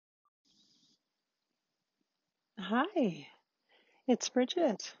Hi, it's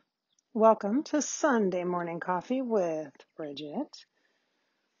Bridgette. Welcome to Sunday Morning Coffee with Bridgette.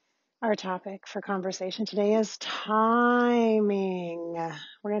 Our topic for conversation today is timing.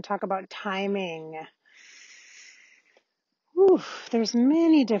 We're going to talk about timing. There's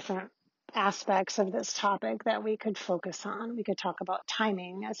many different aspects of this topic that we could focus on. We could talk about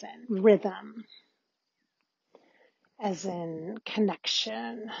timing as in rhythm, as in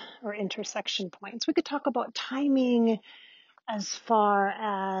connection or intersection points. We could talk about timing as far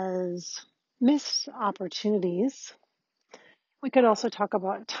as missed opportunities. We could also talk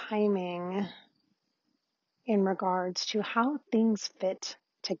about timing in regards to how things fit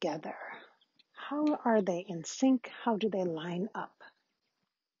together. How are they in sync? How do they line up?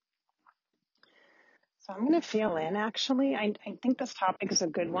 So I'm going to feel in actually. I think this topic is a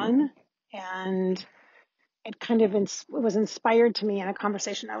good one. And it kind of was inspired to me in a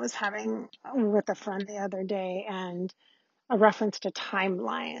conversation I was having with a friend the other day, and a reference to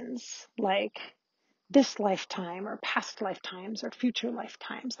timelines, like this lifetime or past lifetimes or future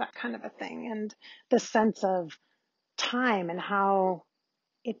lifetimes, that kind of a thing. And the sense of time and how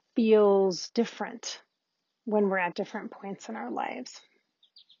it feels different when we're at different points in our lives.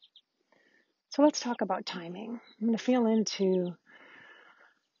 So let's talk about timing. I'm going to feel into,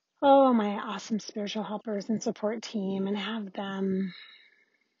 my awesome spiritual helpers and support team and have them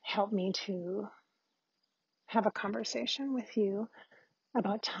help me to have a conversation with you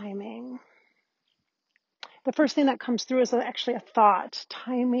about timing. The first thing that comes through is actually a thought.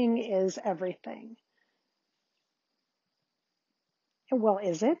 Timing is everything. Well,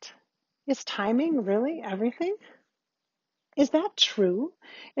 is it? Is timing really everything? Is that true?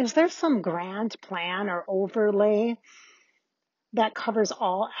 Is there some grand plan or overlay that covers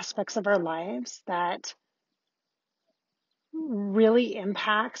all aspects of our lives that really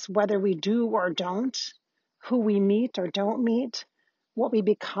impacts whether we do or don't, who we meet or don't meet, what we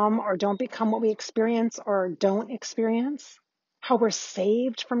become or don't become, what we experience or don't experience, how we're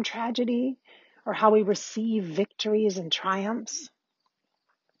saved from tragedy, or how we receive victories and triumphs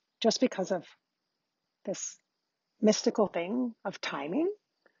just because of this mystical thing of timing?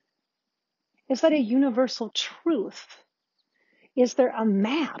 Is that a universal truth? Is there a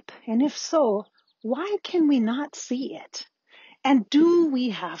map? And if so, why can we not see it? And do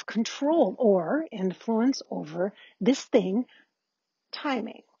we have control or influence over this thing,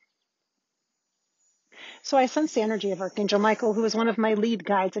 timing? So I sense the energy of Archangel Michael, who is one of my lead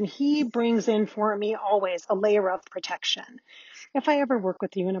guides, and he brings in for me always a layer of protection. If I ever work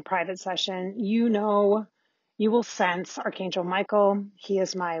with you in a private session, you will sense Archangel Michael. He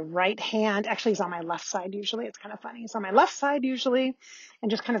is my right hand. Actually, he's on my left side usually. It's kind of funny. He's on my left side usually and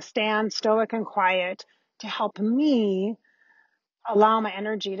just kind of stand stoic and quiet to help me allow my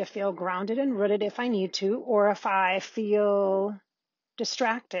energy to feel grounded and rooted if I need to, or if I feel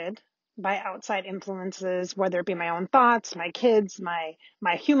distracted by outside influences, whether it be my own thoughts, my kids, my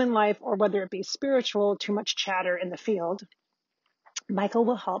human life, or whether it be spiritual, too much chatter in the field. Michael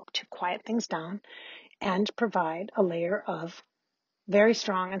will help to quiet things down and provide a layer of very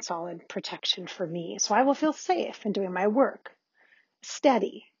strong and solid protection for me. So I will feel safe in doing my work,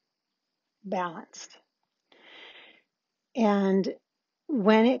 steady, balanced. And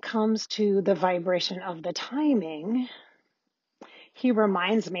when it comes to the vibration of the timing, he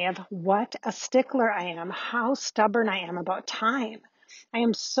reminds me of what a stickler I am, how stubborn I am about time. I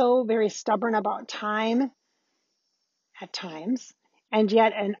am so very stubborn about time at times. And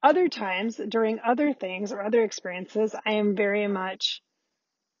yet in other times, during other things or other experiences, I am very much,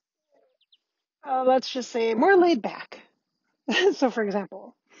 let's just say, more laid back. So for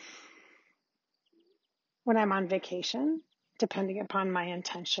example, when I'm on vacation, depending upon my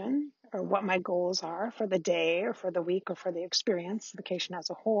intention or what my goals are for the day or for the week or for the experience, vacation as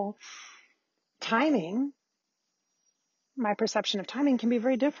a whole, timing, my perception of timing can be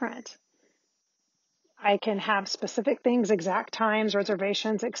very different. I can have specific things, exact times,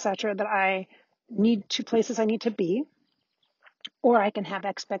 reservations, etc., that I need to places I need to be, or I can have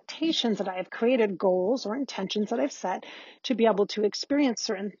expectations that I have created, goals or intentions that I've set to be able to experience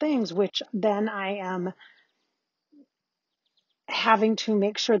certain things, which then I am having to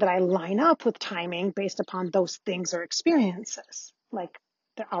make sure that I line up with timing based upon those things or experiences, like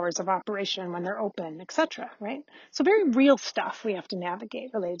the hours of operation when they're open, etc., right? So very real stuff we have to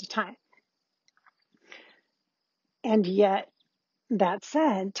navigate related to time. And yet, that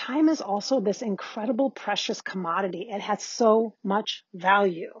said, time is also this incredible, precious commodity. It has so much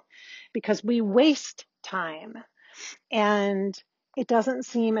value because we waste time, and it doesn't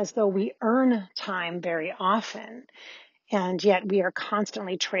seem as though we earn time very often. And yet we are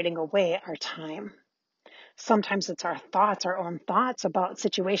constantly trading away our time. Sometimes it's our thoughts, our own thoughts about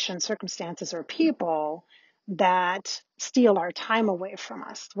situations, circumstances, or people that steal our time away from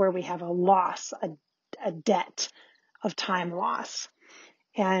us, where we have a loss, a debt of time loss.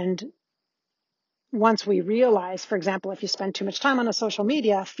 And once we realize, for example, if you spend too much time on a social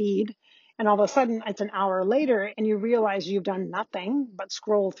media feed and all of a sudden it's an hour later and you realize you've done nothing but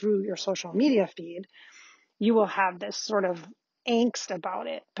scroll through your social media feed, you will have this sort of angst about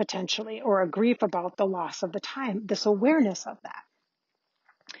it potentially, or a grief about the loss of the time, this awareness of that.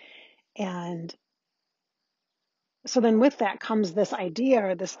 And so then with that comes this idea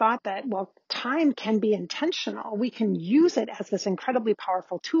or this thought that, well, time can be intentional. We can use it as this incredibly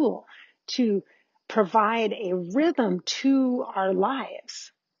powerful tool to provide a rhythm to our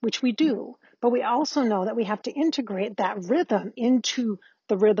lives, which we do. But we also know that we have to integrate that rhythm into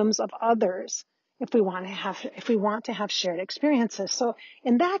the rhythms of others if we want to have shared experiences. So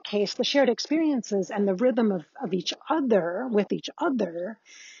in that case, the shared experiences and the rhythm of each other with each other,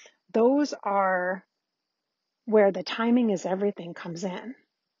 those are where the timing is everything comes in.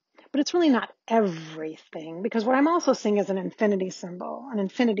 But it's really not everything, because what I'm also seeing is an infinity symbol, an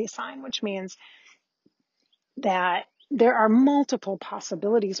infinity sign, which means that there are multiple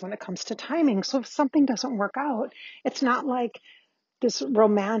possibilities when it comes to timing. So if something doesn't work out, it's not like this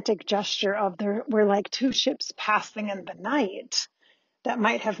romantic gesture of we're like two ships passing in the night that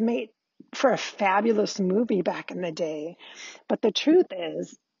might have made for a fabulous movie back in the day. But the truth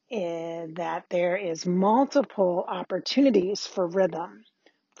is that there is multiple opportunities for rhythm,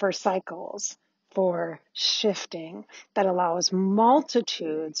 for cycles, for shifting that allows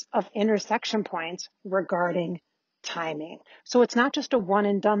multitudes of intersection points regarding timing. So it's not just a one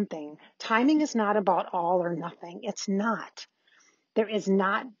and done thing. Timing is not about all or nothing. It's not. There is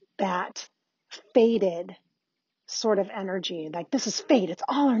not that fated sort of energy, like this is fate, it's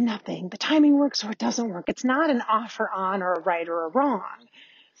all or nothing. The timing works or it doesn't work. It's not an off or on or a right or a wrong.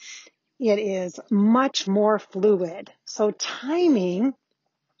 It is much more fluid. So timing,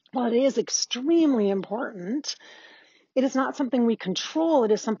 while it is extremely important, it is not something we control.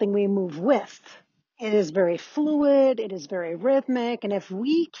 It is something we move with. It is very fluid. It is very rhythmic. And if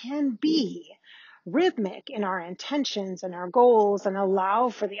we can be rhythmic in our intentions and our goals and allow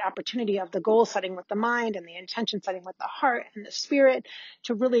for the opportunity of the goal setting with the mind and the intention setting with the heart and the spirit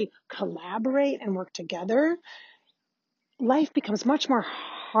to really collaborate and work together, life becomes much more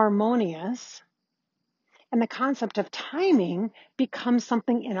harmonious. And the concept of timing becomes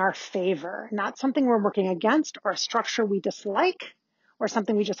something in our favor, not something we're working against or a structure we dislike or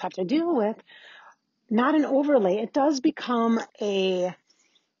something we just have to deal with, not an overlay. It does become a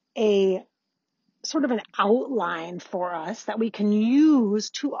sort of an outline for us that we can use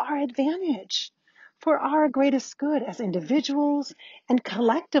to our advantage for our greatest good as individuals and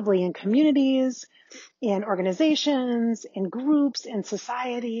collectively in communities, in organizations, in groups, in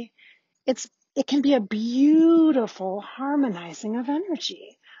society. It can be a beautiful harmonizing of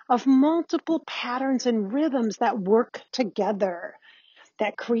energy, of multiple patterns and rhythms that work together,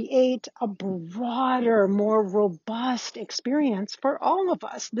 that create a broader, more robust experience for all of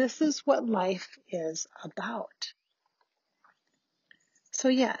us. This is what life is about. So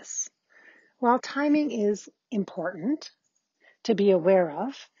yes, while timing is important to be aware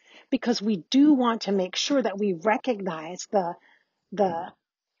of, because we do want to make sure that we recognize the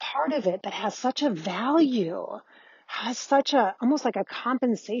part of it that has such a value, has such a, almost like a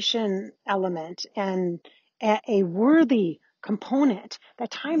compensation element and a worthy component,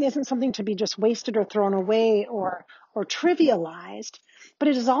 that time isn't something to be just wasted or thrown away or trivialized, but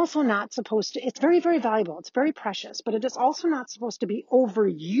it is also not supposed to, it's very, very valuable. It's very precious, but it is also not supposed to be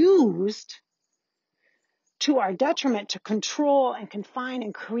overused to our detriment to control and confine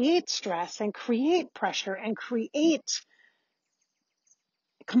and create stress and create pressure and create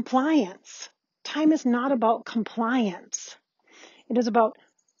compliance. Time is not about compliance. It is about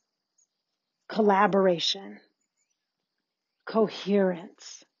collaboration,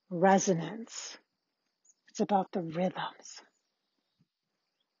 coherence, resonance. It's about the rhythms.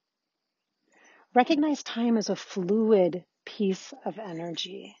 Recognize time as a fluid piece of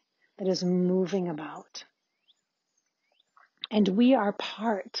energy that is moving about. And we are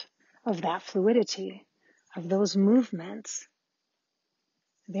part of that fluidity, of those movements.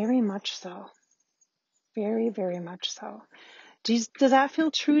 Very much so. Very, very much so. Does that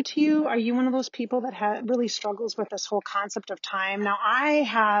feel true to you? Are you one of those people that really struggles with this whole concept of time? Now, I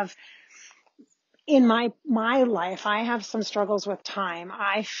have, in my life, I have some struggles with time.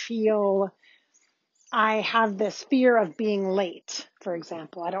 I feel I have this fear of being late, for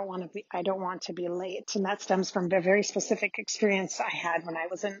example. I don't want to be late. And that stems from a very specific experience I had when I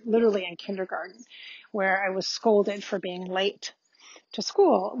was literally in kindergarten, where I was scolded for being late to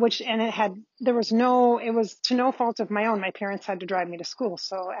school, it was to no fault of my own. My parents had to drive me to school.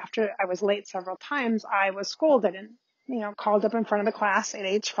 So after I was late several times, I was scolded and, called up in front of the class at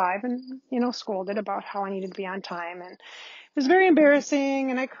age 5 and, scolded about how I needed to be on time. And it was very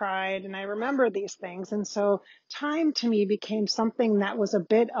embarrassing, and I cried, and I remember these things. And so time to me became something that was a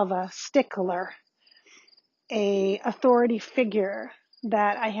bit of a stickler, a authority figure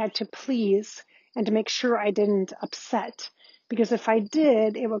that I had to please and to make sure I didn't upset, because if I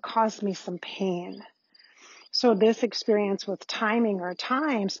did, it would cause me some pain. So this experience with timing or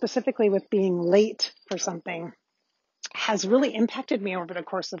time, specifically with being late for something, has really impacted me over the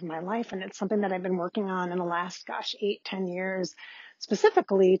course of my life. And it's something that I've been working on in the last, 8-10 years,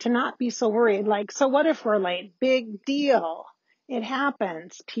 specifically to not be so worried. Like, so what if we're late? Big deal. It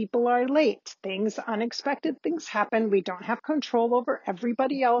happens. People are late. Unexpected things happen. We don't have control over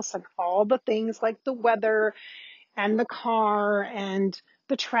everybody else and all the things like the weather and the car and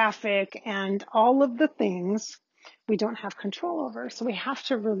the traffic and all of the things we don't have control over. So we have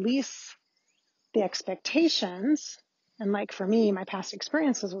to release the expectations, and like for me, my past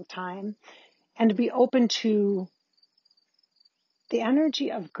experiences with time, and to be open to the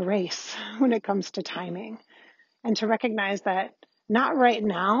energy of grace when it comes to timing, and to recognize that not right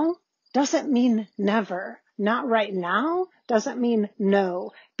now doesn't mean never. Not right now doesn't mean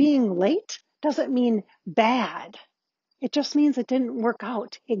no. Being late doesn't mean bad. It just means it didn't work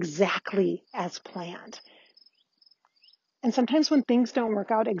out exactly as planned. And sometimes when things don't work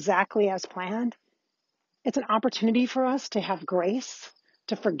out exactly as planned, it's an opportunity for us to have grace,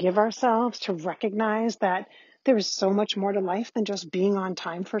 to forgive ourselves, to recognize that there is so much more to life than just being on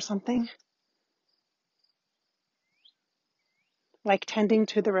time for something. Like tending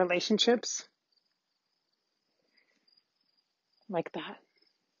to the relationships, like that.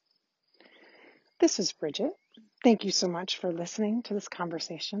 This is Bridgette. Thank you so much for listening to this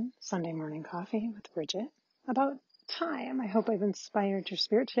conversation, Sunday Morning Coffee with Bridgette, about time. I hope I've inspired your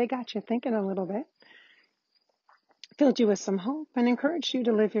spirit today, got you thinking a little bit, filled you with some hope, and encouraged you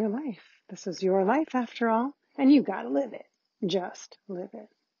to live your life. This is your life after all, and you gotta live it. Just live it.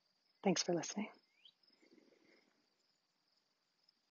 Thanks for listening.